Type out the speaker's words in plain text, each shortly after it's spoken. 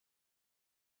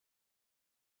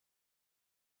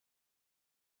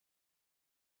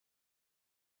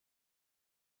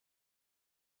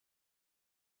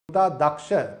දක්ෂ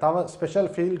තව special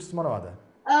fields මොනවද?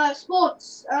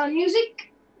 Sports,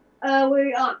 music,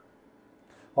 we're on.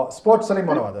 Sports වලින්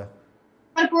මොනවද?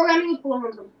 Programming with one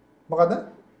of them. මොකද?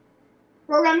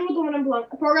 Programming with one of them.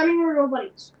 Programming with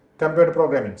robotics. Computer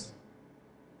ප්‍රෝග්‍රෑමින්ග්ස්.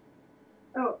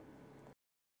 Oh.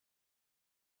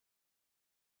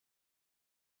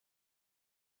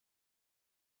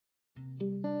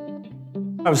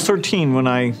 I was 13 when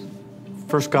I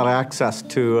first got access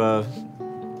to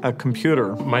a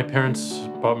computer. My parents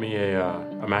bought me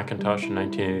a Macintosh in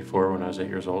 1984 when I was 8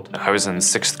 years old. I was in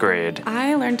 6th grade.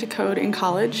 I learned to code in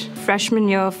college. Freshman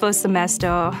year, first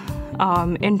semester,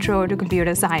 intro to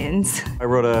computer science. I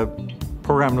wrote a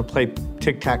program to play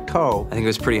tic-tac-toe. I think it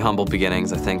was pretty humble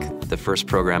beginnings. I think the first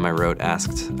program I wrote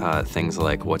asked things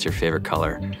like, what's your favorite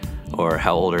color? Or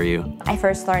how old are you? I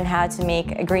first learned how to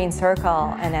make a green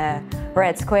circle and a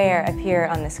red square appear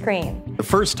on the screen. The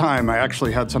first time I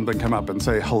actually had something come up and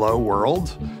say, hello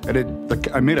world, and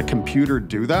I made a computer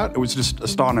do that. It was just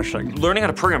astonishing. Learning how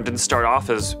to program didn't start off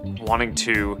as wanting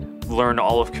to learn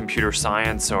all of computer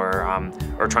science or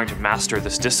trying to master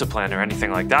this discipline or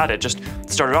anything like that. It just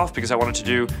started off because I wanted to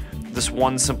do this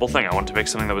one simple thing. I wanted to make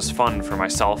something that was fun for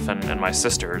myself and my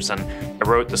sisters. And I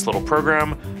wrote this little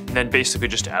program and then basically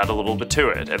just add a little bit to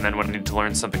it. And then when I needed to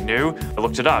learn something new, I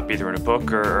looked it up either in a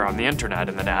book or on the internet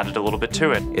and then added a little bit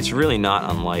to it. It's really not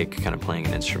unlike kind of playing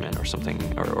an instrument or something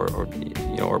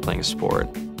or playing a sport.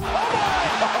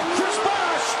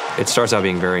 It starts out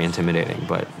being very intimidating,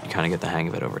 but you kind of get the hang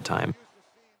of it over time.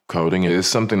 Coding is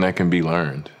something that can be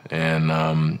learned, and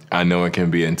I know it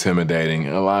can be intimidating.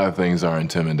 A lot of things are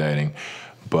intimidating,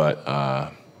 but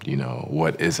you know,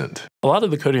 what isn't? A lot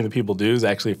of the coding that people do is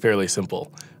actually fairly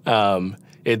simple.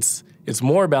 It's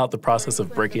more about the process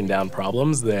of breaking down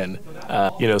problems than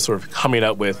sort of coming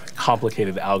up with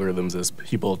complicated algorithms as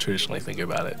people traditionally think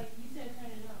about it.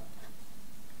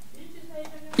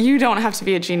 You don't have to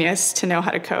be a genius to know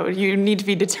how to code. You need to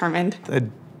be determined.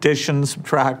 Addition,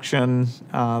 subtraction,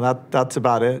 that's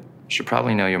about it. You should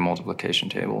probably know your multiplication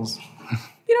tables.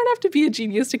 You don't have to be a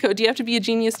genius to code. Do you have to be a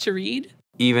genius to read?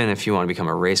 Even if you want to become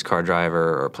a race car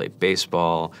driver or play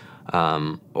baseball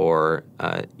or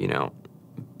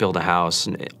build a house,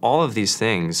 all of these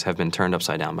things have been turned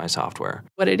upside down by software.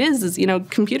 What it is,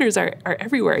 computers are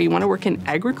everywhere. You want to work in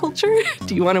agriculture?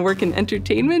 Do you want to work in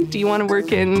entertainment? Do you want to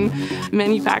work in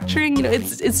manufacturing?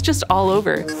 It's just all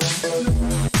over.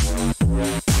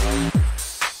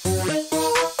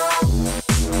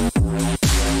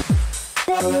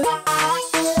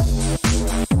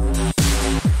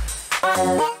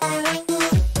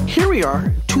 Here we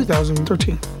are,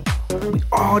 2013. We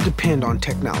all depend on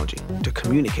technology to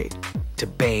communicate, to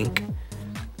bank,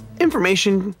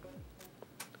 information,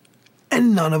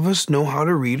 and none of us know how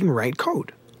to read and write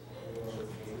code.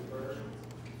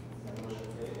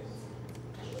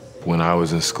 When I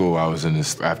was in school, I was in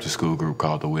this after-school group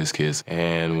called the Whiz Kids.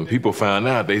 And when people found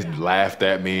out, they laughed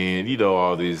at me and,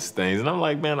 all these things. And I'm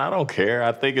like, man, I don't care.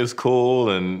 I think it's cool.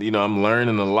 And, I'm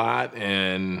learning a lot.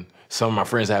 And some of my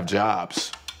friends have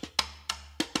jobs.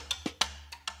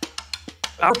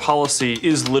 Our policy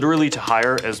is literally to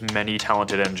hire as many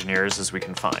talented engineers as we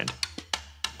can find.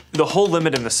 The whole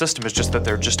limit in the system is just that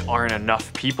there just aren't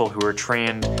enough people who are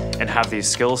trained and have these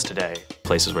skills today.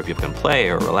 Places where people can play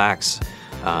or relax,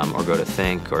 or go to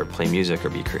think, or play music, or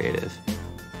be creative.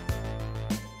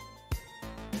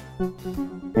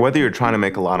 Whether you're trying to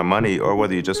make a lot of money or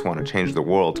whether you just want to change the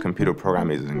world, computer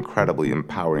programming is an incredibly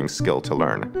empowering skill to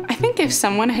learn. I think if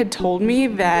someone had told me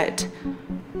that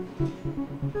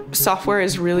software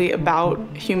is really about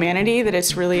humanity, that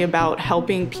it's really about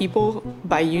helping people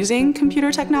by using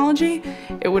computer technology,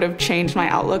 it would have changed my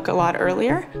outlook a lot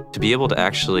earlier. To be able to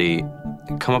actually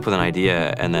come up with an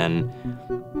idea and then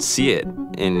see it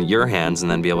in your hands and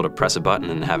then be able to press a button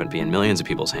and have it be in millions of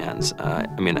people's hands.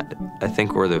 I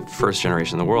think we're the first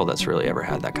generation in the world that's really ever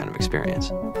had that kind of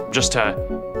experience. Just to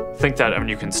think that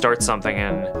you can start something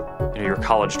in your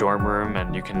college dorm room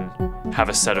and you can have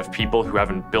a set of people who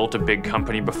haven't built a big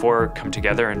company before come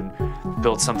together and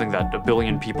build something that 1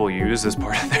 billion people use as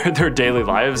part of their daily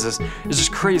lives is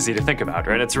just crazy to think about,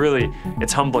 right?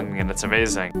 It's humbling and it's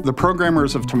amazing. The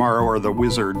programmers of tomorrow are the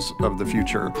wizards of the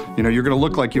future. You're going to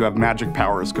look like you have magic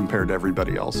powers compared to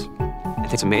everybody else. I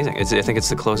think it's amazing. I think it's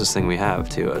the closest thing we have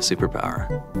to a superpower.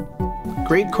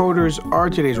 Great coders are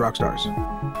today's rock stars.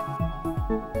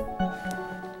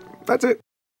 That's it.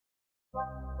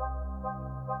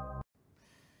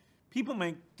 People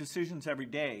make decisions every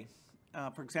day.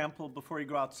 For example, before you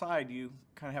go outside, you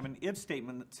kind of have an if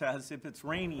statement that says, if it's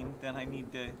raining, then I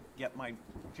need to get my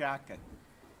jacket.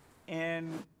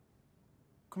 And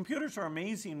computers are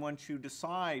amazing once you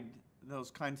decide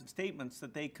those kinds of statements,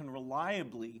 that they can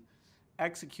reliably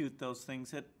execute those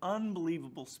things at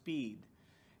unbelievable speed.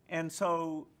 And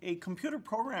so a computer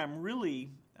program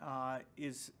really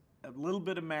is a little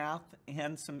bit of math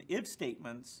and some if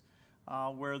statements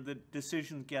where the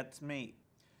decision gets made.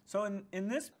 So in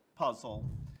this puzzle,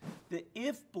 the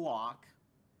if block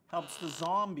helps the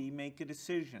zombie make a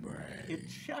decision. It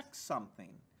checks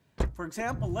something. For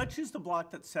example, let's use the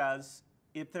block that says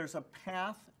if there's a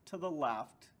path to the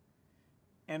left,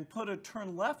 and put a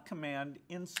turn left command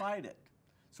inside it.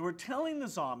 So we're telling the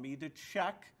zombie to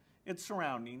check its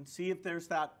surroundings, see if there's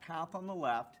that path on the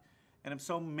left, and if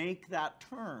so, make that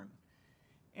turn.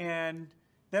 And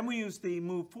then we use the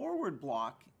move forward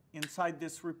block inside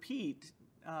this repeat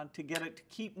to get it to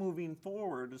keep moving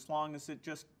forward as long as it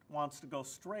just wants to go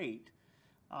straight.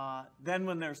 Then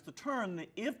when there's the turn, the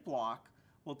if block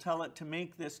will tell it to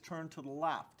make this turn to the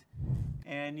left.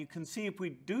 And you can see if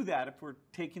we do that, if we're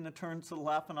taking the turns to the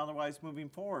left and otherwise moving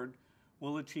forward,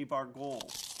 we'll achieve our goal.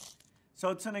 So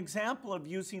it's an example of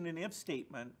using an if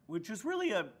statement, which is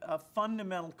really a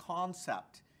fundamental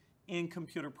concept in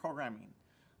computer programming.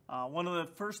 One of the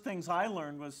first things I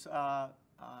learned was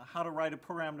how to write a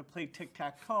program to play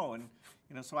tic-tac-toe.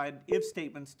 And so I had if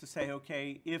statements to say,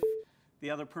 okay, if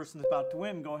the other person's about to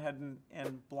win, go ahead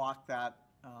and block that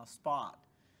spot.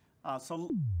 So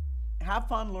have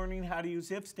fun learning how to use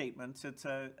if statements. It's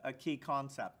a key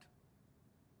concept.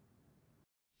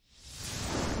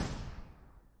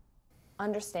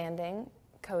 Understanding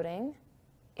coding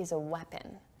is a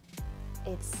weapon.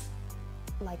 It's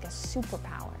like a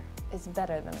superpower. It's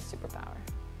better than a superpower.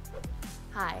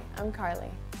 Hi, I'm Carly.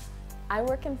 I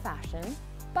work in fashion,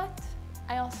 but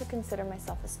I also consider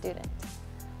myself a student.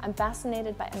 I'm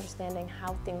fascinated by understanding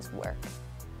how things work.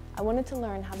 I wanted to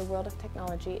learn how the world of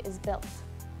technology is built.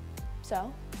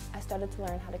 So I started to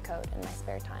learn how to code in my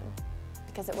spare time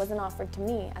because it wasn't offered to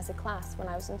me as a class when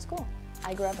I was in school.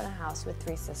 I grew up in a house with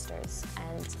 3 sisters,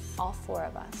 and all 4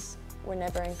 of us were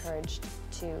never encouraged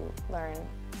to learn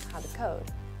how to code.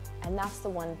 And that's the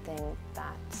one thing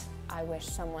that I wish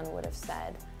someone would have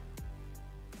said,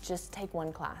 just take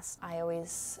one class. I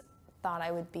always thought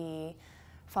I would be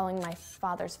following my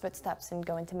father's footsteps and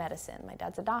go into medicine. My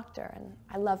dad's a doctor, and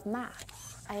I love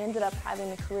math. I ended up having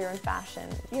a career in fashion.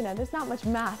 You know, there's not much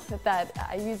math that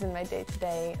I use in my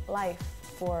day-to-day life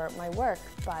for my work,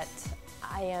 but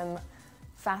I am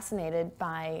fascinated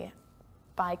by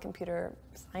computer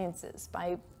sciences,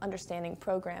 by understanding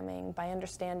programming, by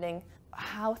understanding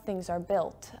how things are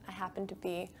built. I happen to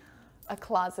be a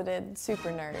closeted super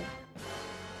nerd.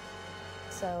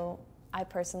 So I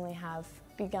personally have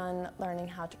begun learning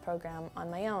how to program on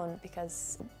my own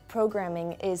because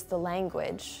programming is the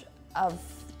language of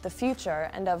the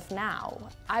future and of now.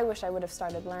 I wish I would have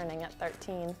started learning at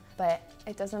 13, but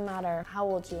it doesn't matter how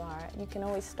old you are, you can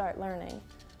always start learning.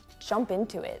 Jump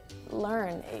into it,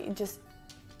 learn, just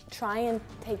try and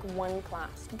take one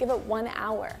class. Give it 1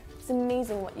 hour. It's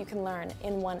amazing what you can learn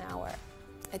in 1 hour.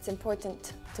 It's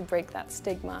important to break that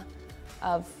stigma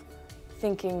of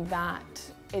thinking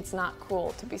that it's not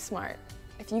cool to be smart.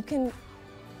 If you can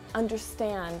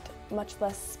understand, much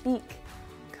less speak,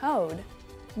 code,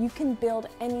 you can build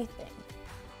anything.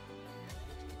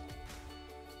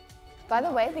 By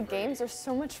the way, the games are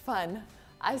so much fun.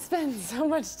 I spend so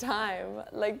much time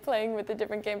playing with the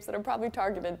different games that are probably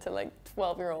targeted to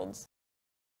 12-year-olds.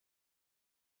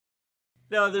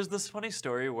 No, there's this funny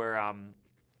story where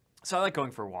so I like going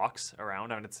for walks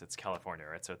around. I mean, it's California,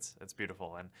 right? So it's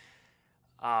beautiful,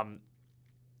 and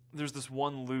there's this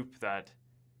one loop that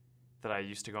I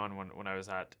used to go on when I was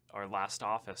at our last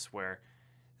office, where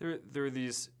there were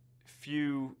these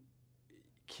few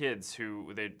kids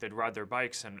who they'd ride their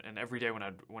bikes, and every day when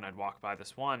I'd walk by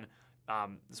this one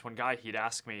guy, he'd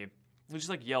ask me, he'd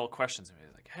just yell questions at me,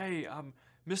 like, "Hey,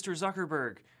 Mr.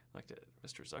 Zuckerberg,"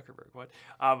 Mr. Zuckerberg, what?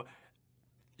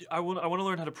 I want to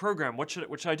learn how to program. What should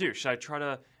I do? Should I try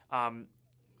to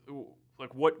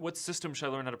what system should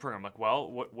I learn how to program? Like,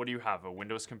 well, what do you have? A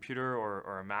Windows computer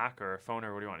or a Mac or a phone,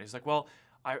 or what do you want? He's like, well,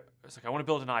 I want to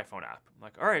build an iPhone app. I'm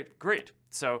like, all right, great.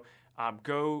 So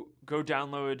go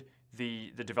download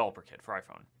the developer kit for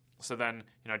iPhone. So then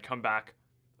I'd come back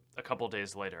a couple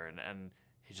days later and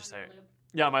he'd just say,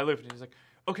 yeah, my loop. And he's like,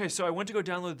 okay, so I went to go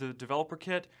download the developer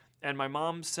kit, and my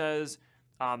mom says,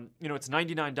 it's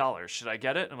 $99. Should I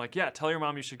get it? And I'm like, yeah, tell your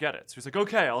mom you should get it. So he's like,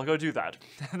 okay, I'll go do that.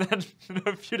 And then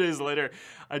a few days later,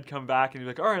 I'd come back and he'd be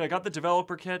like, all right, I got the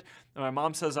developer kit, and my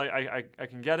mom says I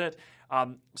can get it.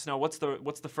 So now what's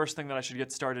the first thing that I should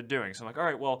get started doing? So I'm like, all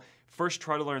right, well, first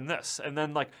try to learn this. And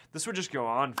then this would just go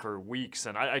on for weeks.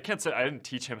 And I can't say I didn't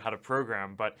teach him how to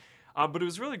program, but it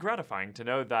was really gratifying to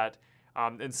know that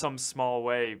in some small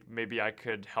way, maybe I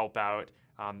could help out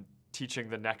teaching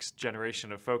the next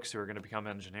generation of folks who are going to become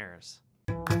engineers.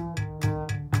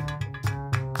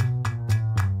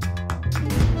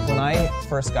 When I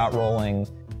first got rolling,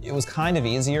 it was kind of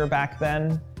easier back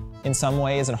then in some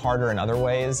ways and harder in other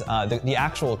ways. The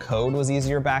actual code was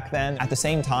easier back then. At the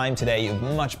same time, today you have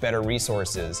much better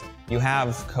resources. You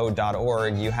have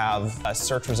code.org, you have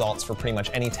search results for pretty much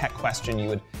any tech question you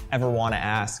would ever want to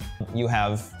ask. You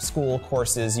have school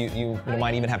courses, you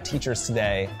might even have teachers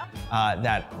today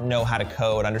that know how to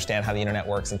code, understand how the internet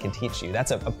works, and can teach you.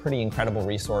 That's a pretty incredible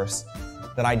resource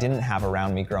that I didn't have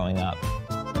around me growing up.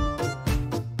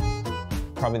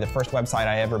 Probably the first website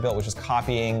I ever built was just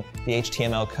copying the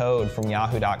HTML code from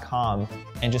yahoo.com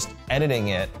and just editing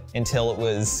it until it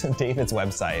was David's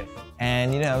website.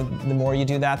 And the more you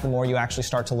do that, the more you actually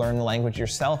start to learn the language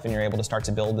yourself, and you're able to start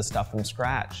to build this stuff from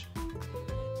scratch.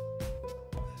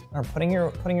 Or putting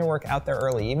your work out there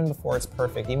early, even before it's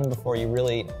perfect, even before you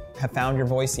really have found your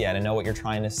voice yet and know what you're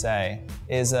trying to say,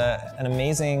 is an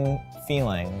amazing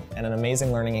feeling and an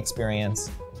amazing learning experience,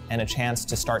 and a chance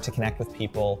to start to connect with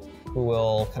people who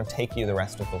will kind of take you the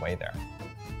rest of the way there.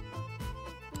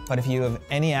 But if you have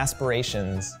any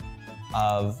aspirations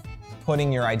of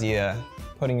putting your idea,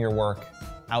 putting your work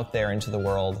out there into the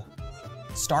world,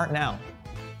 start now.